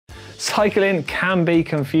Cycling can be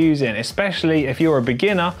confusing, especially if you're a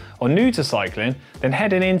beginner or new to cycling. Then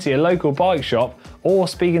heading into your local bike shop or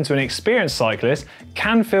speaking to an experienced cyclist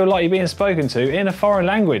can feel like you're being spoken to in a foreign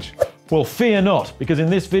language. Well, fear not, because in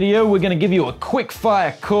this video we're going to give you a quick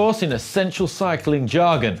fire course in essential cycling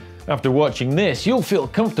jargon. After watching this, you'll feel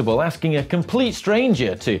comfortable asking a complete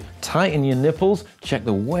stranger to tighten your nipples, check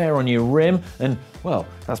the wear on your rim, and, well,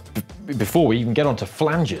 that's before we even get onto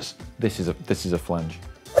flanges. This is a flange.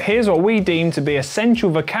 Here's what we deem to be essential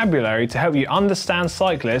vocabulary to help you understand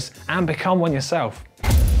cyclists and become one yourself.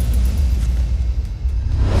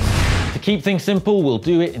 To keep things simple, we'll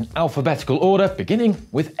do it in alphabetical order, beginning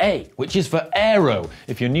with A, which is for aero.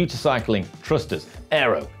 If you're new to cycling, trust us,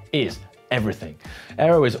 aero is everything.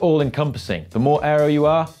 Aero is all-encompassing. The more aero you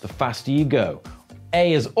are, the faster you go.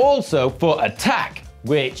 A is also for attack,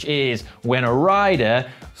 which is when a rider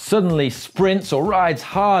suddenly sprints or rides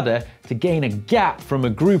harder to gain a gap from a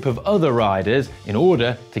group of other riders in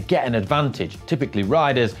order to get an advantage. Typically,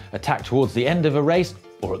 riders attack towards the end of a race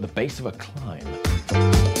or at the base of a climb.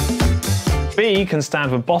 B can stand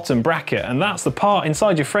for bottom bracket, and that's the part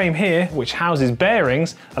inside your frame here which houses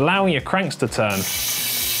bearings, allowing your cranks to turn.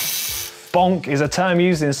 Bonk is a term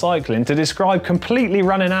used in cycling to describe completely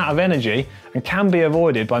running out of energy and can be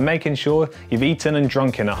avoided by making sure you've eaten and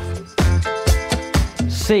drunk enough.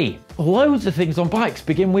 C. Loads of things on bikes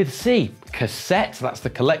begin with C. Cassette, that's the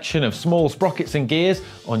collection of small sprockets and gears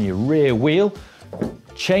on your rear wheel.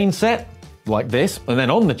 Chain set, like this, and then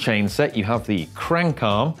on the chain set you have the crank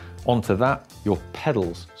arm. Onto that, your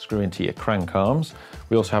pedals screw into your crank arms.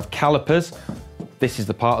 We also have calipers. This is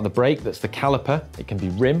the part of the brake that's the caliper. It can be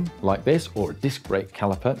rim, like this, or a disc brake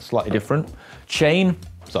caliper, slightly different. Chain,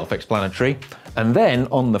 self-explanatory. And then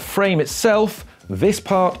on the frame itself, this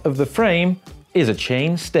part of the frame is a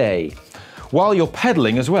chain stay. While you're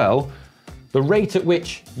pedaling as well, the rate at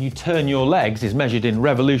which you turn your legs is measured in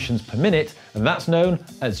revolutions per minute, and that's known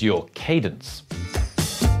as your cadence.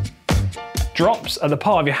 Drops are the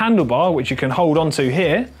part of your handlebar which you can hold onto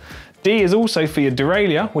here. D is also for your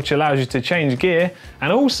derailleur, which allows you to change gear,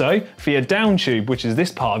 and also for your down tube, which is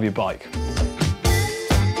this part of your bike.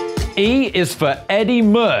 E is for Eddie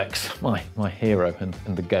Merckx, my hero and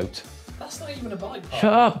the goat. That's not even a bike part.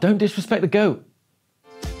 Shut up, don't disrespect the goat.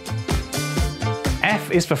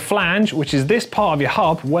 F is for flange, which is this part of your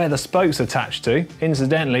hub where the spoke's attached to.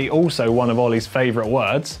 Incidentally, also one of Ollie's favourite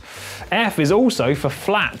words. F is also for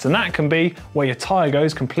flat, and that can be where your tyre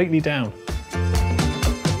goes completely down.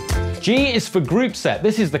 G is for group set.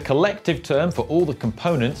 This is the collective term for all the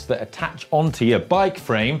components that attach onto your bike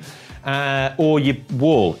frame or your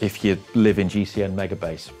wall if you live in GCN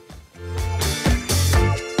Megabase.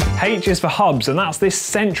 H is for hubs, and that's this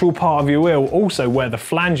central part of your wheel, also where the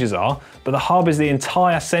flanges are, but the hub is the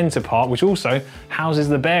entire centre part, which also houses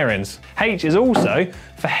the bearings. H is also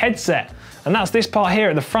for headset, and that's this part here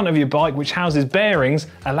at the front of your bike, which houses bearings,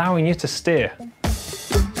 allowing you to steer.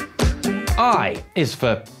 I is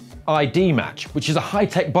for ID match, which is a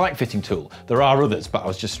high-tech bike fitting tool. There are others, but I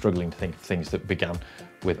was just struggling to think of things that began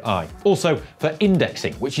with I. Also for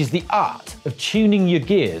indexing, which is the art of tuning your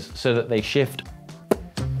gears so that they shift.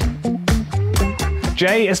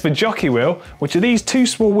 J is for jockey wheel, which are these two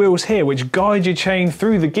small wheels here which guide your chain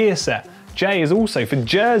through the gear set. J is also for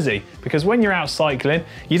jersey, because when you're out cycling,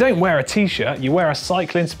 you don't wear a t-shirt, you wear a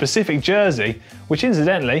cycling specific jersey, which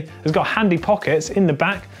incidentally has got handy pockets in the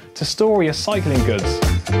back to store your cycling goods.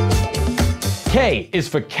 K is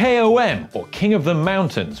for KOM, or King of the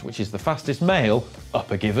Mountains, which is the fastest male up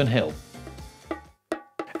a given hill.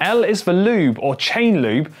 L is for lube, or chain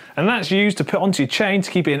lube, and that's used to put onto your chain to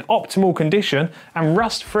keep it in optimal condition and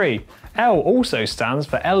rust free. L also stands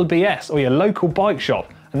for LBS, or your local bike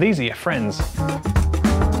shop, and these are your friends.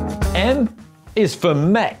 M is for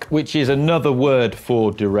mech, which is another word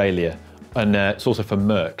for derailleur, and it's also for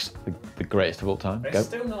Merckx, the greatest of all time. It's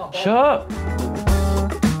still not a Shut up!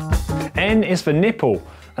 N is for nipple,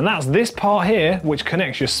 and that's this part here which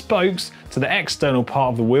connects your spokes to the external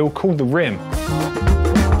part of the wheel called the rim.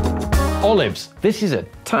 Olives. This is a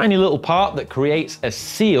tiny little part that creates a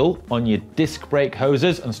seal on your disc brake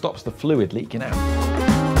hoses and stops the fluid leaking out.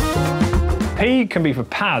 P can be for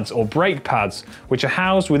pads or brake pads, which are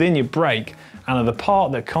housed within your brake and are the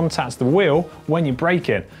part that contacts the wheel when you're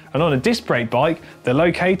braking. And on a disc brake bike, they're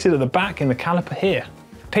located at the back in the caliper here.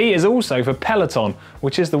 P is also for peloton,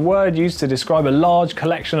 which is the word used to describe a large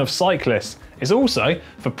collection of cyclists. It's also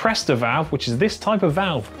for Presta valve, which is this type of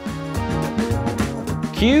valve.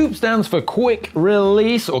 Q stands for quick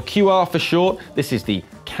release, or QR for short. This is the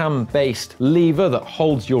cam-based lever that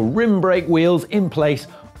holds your rim brake wheels in place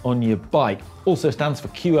on your bike. Also stands for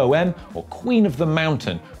QOM, or Queen of the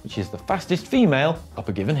Mountain, which is the fastest female up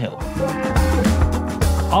a given hill.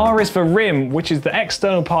 R is for rim, which is the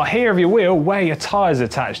external part here of your wheel where your tyres are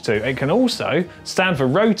attached to. It can also stand for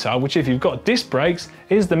rotor, which if you've got disc brakes,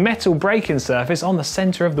 is the metal braking surface on the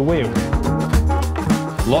centre of the wheel.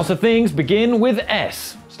 Lots of things begin with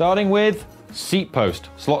S, starting with seat post.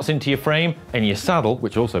 Slots into your frame, and your saddle,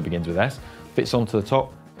 which also begins with S, fits onto the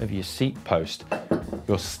top of your seat post.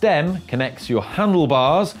 Your stem connects your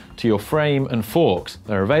handlebars to your frame and forks.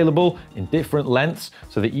 They're available in different lengths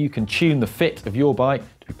so that you can tune the fit of your bike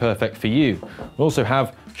to be perfect for you. We also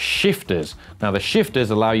have shifters. Now the shifters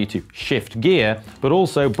allow you to shift gear, but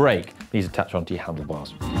also brake. These attach onto your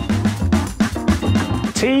handlebars.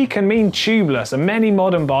 T can mean tubeless, and many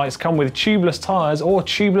modern bikes come with tubeless tyres or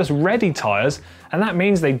tubeless ready tyres, and that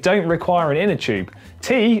means they don't require an inner tube.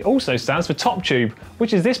 T also stands for top tube,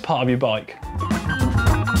 which is this part of your bike.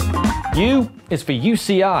 U is for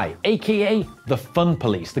UCI, aka the Fun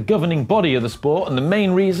Police, the governing body of the sport and the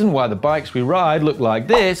main reason why the bikes we ride look like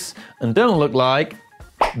this and don't look like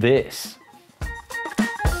this.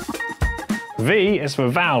 V is for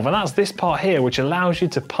valve, and that's this part here which allows you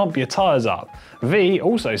to pump your tyres up. V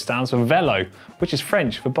also stands for vélo, which is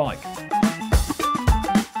French for bike.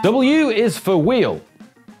 W is for wheel.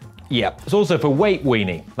 Yeah, it's also for weight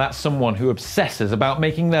weenie. That's someone who obsesses about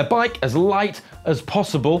making their bike as light as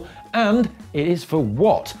possible. And it is for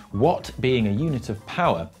watt, watt being a unit of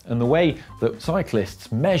power. And the way that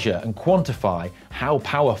cyclists measure and quantify how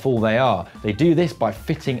powerful they are, they do this by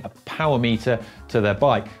fitting a power meter to their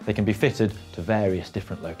bike. They can be fitted to various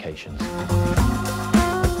different locations.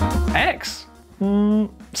 X?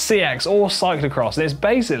 CX, or cyclocross. It's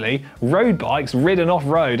basically road bikes ridden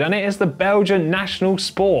off-road, and it is the Belgian national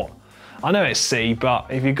sport. I know it's C, but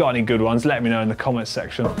if you've got any good ones, let me know in the comments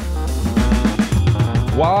section.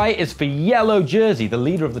 Y is for yellow jersey. The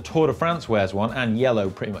leader of the Tour de France wears one, and yellow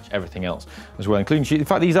pretty much everything else as well, including shoes. In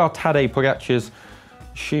fact, these are Tadej Pogacar's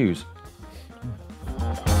shoes.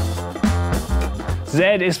 Z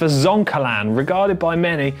is for Zoncolan, regarded by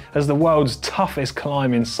many as the world's toughest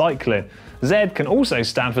climb in cycling. Z can also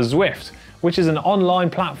stand for Zwift, which is an online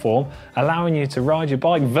platform allowing you to ride your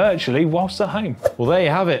bike virtually whilst at home. Well, there you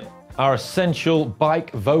have it. Our essential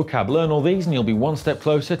bike vocab. Learn all these and you'll be one step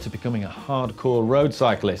closer to becoming a hardcore road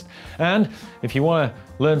cyclist. And if you want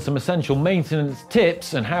to learn some essential maintenance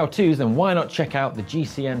tips and how-tos, then why not check out the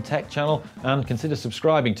GCN Tech channel and consider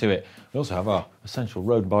subscribing to it. We also have our essential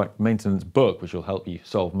road bike maintenance book, which will help you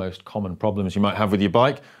solve most common problems you might have with your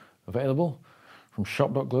bike, available from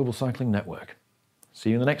shop.global cycling network. See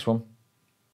you in the next one.